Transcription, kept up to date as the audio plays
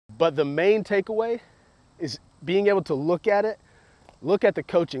But the main takeaway is being able to look at it, look at the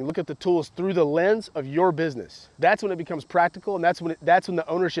coaching, look at the tools through the lens of your business. That's when it becomes practical, and that's when the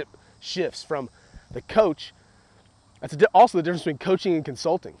ownership shifts from the coach. That's also the difference between coaching and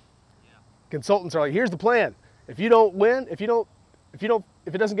consulting. Yeah. Consultants are like, here's the plan. If you don't win, if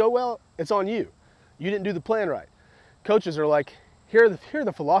it doesn't go well, it's on you. You didn't do the plan right. Coaches are like, here are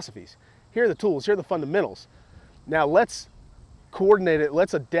the philosophies, here are the tools, here are the fundamentals. Now let's coordinate it,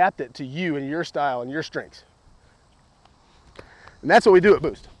 let's adapt it to you and your style and your strengths. And that's what we do at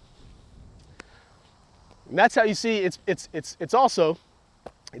Boost. And that's how you see it's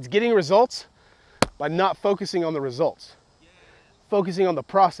getting results by not focusing on the results. Yeah. Focusing on the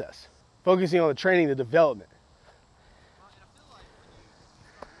process, focusing on the training, the development.